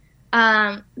to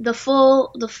the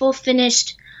full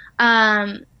finished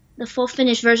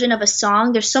version of a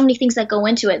song, there's so many things that go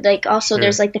into it. Like also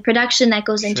there's like the production that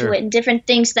goes into it and different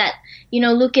things that,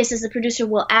 Lucas as the producer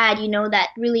will add, that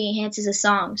really enhances a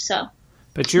song. So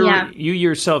But you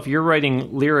yourself, you're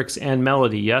writing lyrics and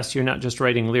melody, yes? You're not just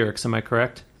writing lyrics, am I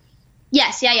correct?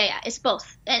 Yes, yeah. It's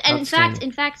both. And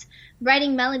in fact,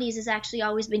 writing melodies has actually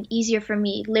always been easier for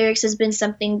me. Lyrics has been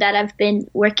something that I've been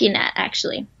working at,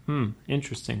 actually.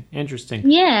 Interesting.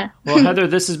 Yeah. Well, Heather,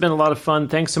 this has been a lot of fun.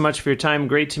 Thanks so much for your time.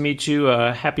 Great to meet you.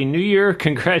 Happy New Year.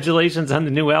 Congratulations on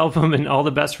the new album and all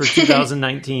the best for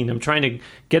 2019. I'm trying to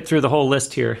get through the whole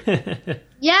list here.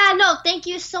 Yeah, no, thank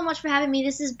you so much for having me.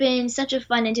 This has been such a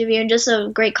fun interview and just a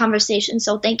great conversation.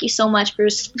 So thank you so much,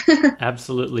 Bruce.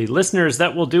 Absolutely. Listeners,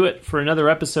 that will do it for another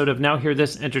episode of Now Hear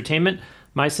This Entertainment.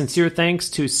 My sincere thanks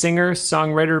to singer,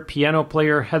 songwriter, piano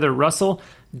player Heather Russell.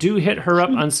 Do hit her up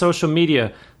on social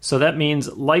media. So that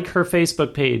means like her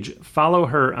Facebook page, follow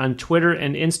her on Twitter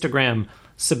and Instagram,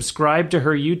 subscribe to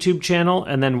her YouTube channel,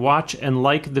 and then watch and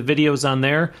like the videos on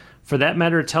there. For that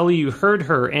matter, tell her you heard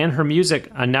her and her music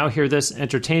on Now Hear This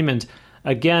Entertainment.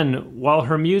 Again, while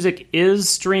her music is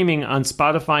streaming on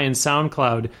Spotify and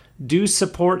SoundCloud, do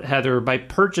support Heather by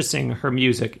purchasing her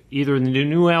music, either the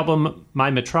new album,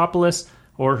 My Metropolis,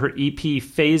 or her EP,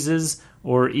 Phases,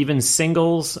 or even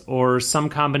singles, or some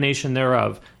combination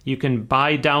thereof. You can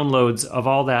buy downloads of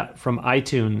all that from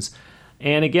iTunes.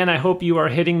 And again, I hope you are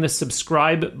hitting the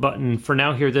subscribe button for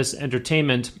Now Hear This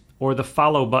Entertainment, or the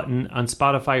follow button on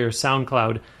Spotify or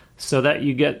SoundCloud, so that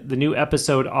you get the new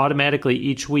episode automatically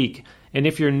each week. And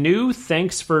if you're new,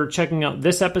 thanks for checking out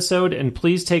this episode, and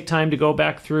please take time to go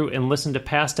back through and listen to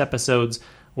past episodes,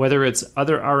 whether it's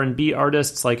other R&B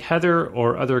artists like Heather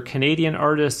or other Canadian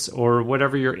artists or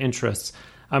whatever your interests.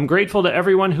 I'm grateful to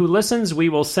everyone who listens. We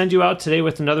will send you out today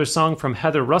with another song from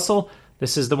Heather Russell.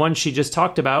 This is the one she just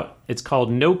talked about. It's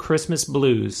called No Christmas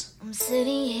Blues. I'm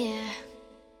sitting here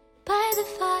by the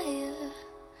fire,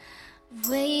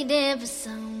 waiting for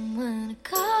someone to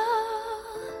call.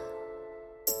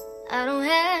 I don't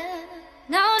have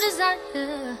no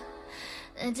desire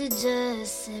than to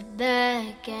just sit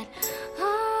back at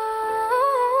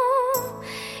home.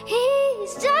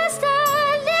 He's just a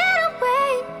little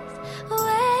ways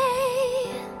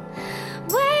away,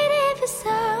 waiting for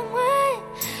someone.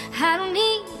 I don't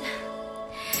need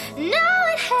no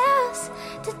one else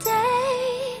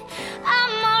today.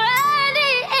 I'm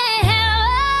already in.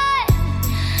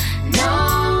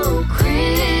 No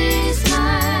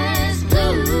Christmas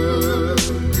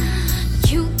blues.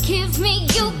 You give me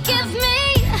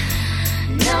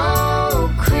no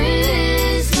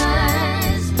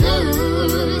Christmas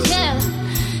blues. Yeah,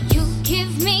 you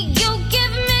give me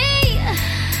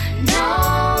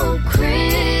no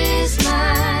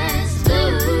Christmas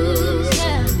blues.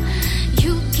 Yeah,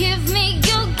 you give me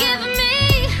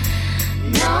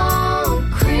no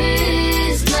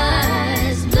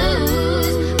Christmas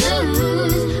blues.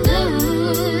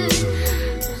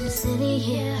 I'm sitting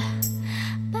here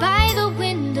by the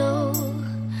window,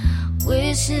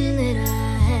 wishing that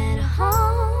I had a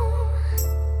home.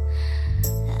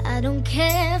 I don't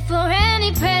care for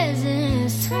any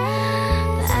presents, but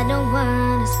I don't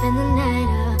want to spend the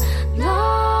night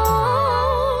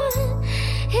alone.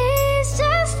 It's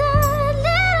just a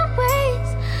little ways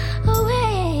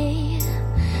away.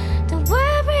 Don't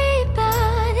worry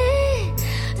about it,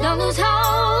 don't lose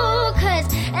hope, 'cause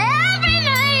every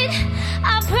night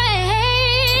I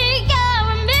pray you're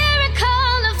a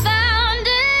miracle I found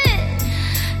it.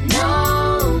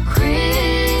 No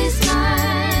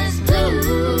Christmas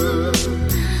blues.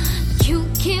 You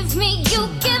give me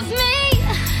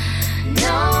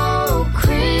no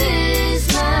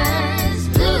Christmas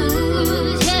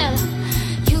blues. Yeah,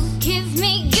 you give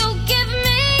me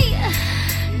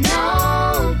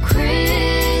no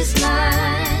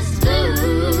Christmas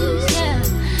blues. Yeah,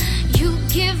 you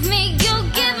give me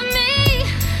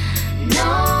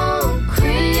no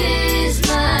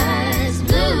Christmas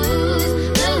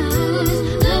blues.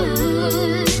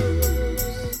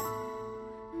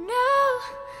 No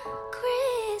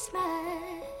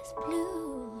Christmas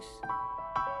blues.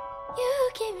 You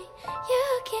give me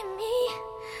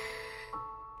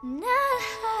no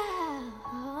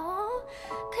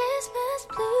Christmas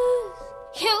blues.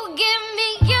 You give me